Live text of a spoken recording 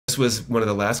was one of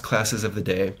the last classes of the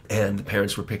day, and the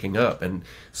parents were picking up. And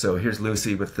so here's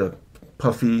Lucy with the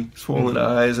puffy, swollen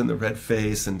eyes and the red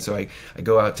face. And so I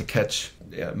go out to catch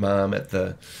Mom at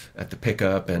the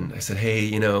pickup, and I said, hey,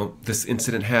 this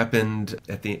incident happened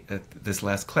at this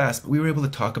last class, but we were able to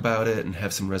talk about it and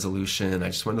have some resolution. I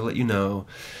just wanted to let you know.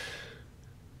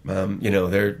 Mom,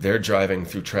 they're driving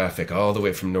through traffic all the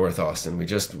way from North Austin. We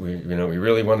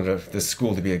really wanted this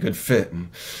school to be a good fit, and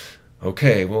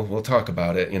okay, we'll talk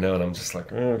about it, and I'm just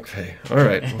like, okay, all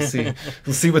right,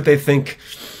 we'll see what they think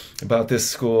about this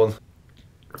school.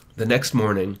 The next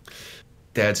morning,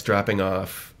 Dad's dropping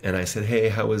off, and I said, hey,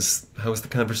 how was the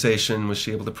conversation? Was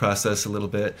she able to process a little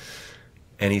bit?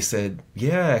 And he said,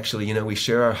 yeah, actually, we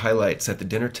share our highlights at the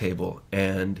dinner table.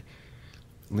 And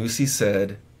Lucy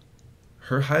said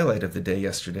her highlight of the day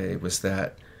yesterday was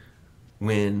that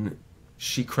when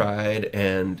she cried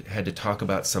and had to talk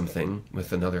about something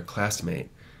with another classmate,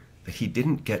 that he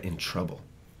didn't get in trouble.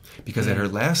 Because at her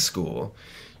last school,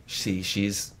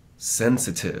 she's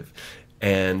sensitive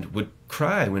and would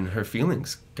cry when her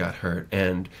feelings got hurt.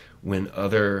 And when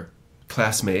other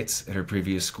classmates at her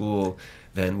previous school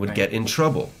then would get in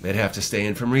trouble, they'd have to stay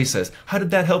in from recess. How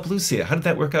did that help Lucia? How did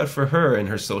that work out for her in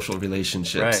her social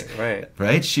relationships?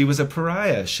 Right? She was a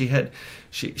pariah. She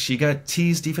got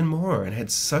teased even more and had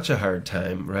such a hard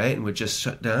time, right? And would just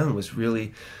shut down. That's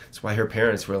why her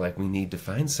parents were like, we need to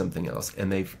find something else. And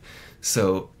they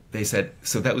said,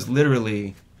 so that was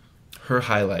literally her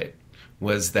highlight,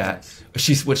 was that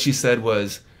what she said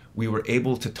was, we were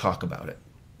able to talk about it.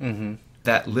 Mm-hmm.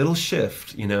 That little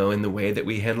shift, in the way that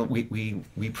we handle, we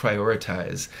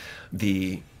prioritize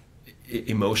the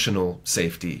emotional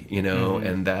safety,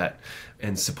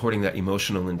 and supporting that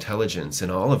emotional intelligence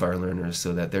in all of our learners,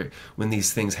 so that when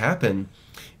these things happen,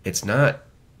 it's not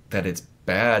that it's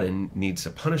bad and needs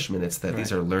a punishment. It's that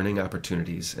these are learning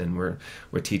opportunities, and we're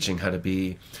teaching how to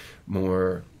be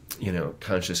more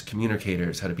conscious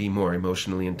communicators, how to be more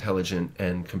emotionally intelligent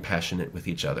and compassionate with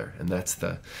each other. And it's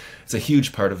a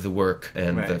huge part of the work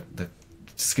and the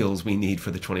skills we need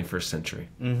for the 21st century.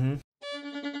 Mm-hmm.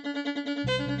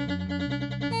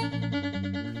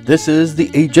 This is the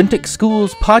Agentic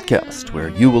Schools Podcast, where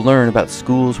you will learn about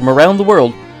schools from around the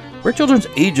world where children's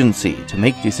agency to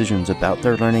make decisions about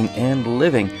their learning and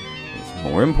living is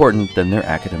more important than their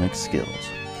academic skills.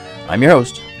 I'm your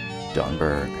host, Don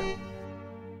Berg.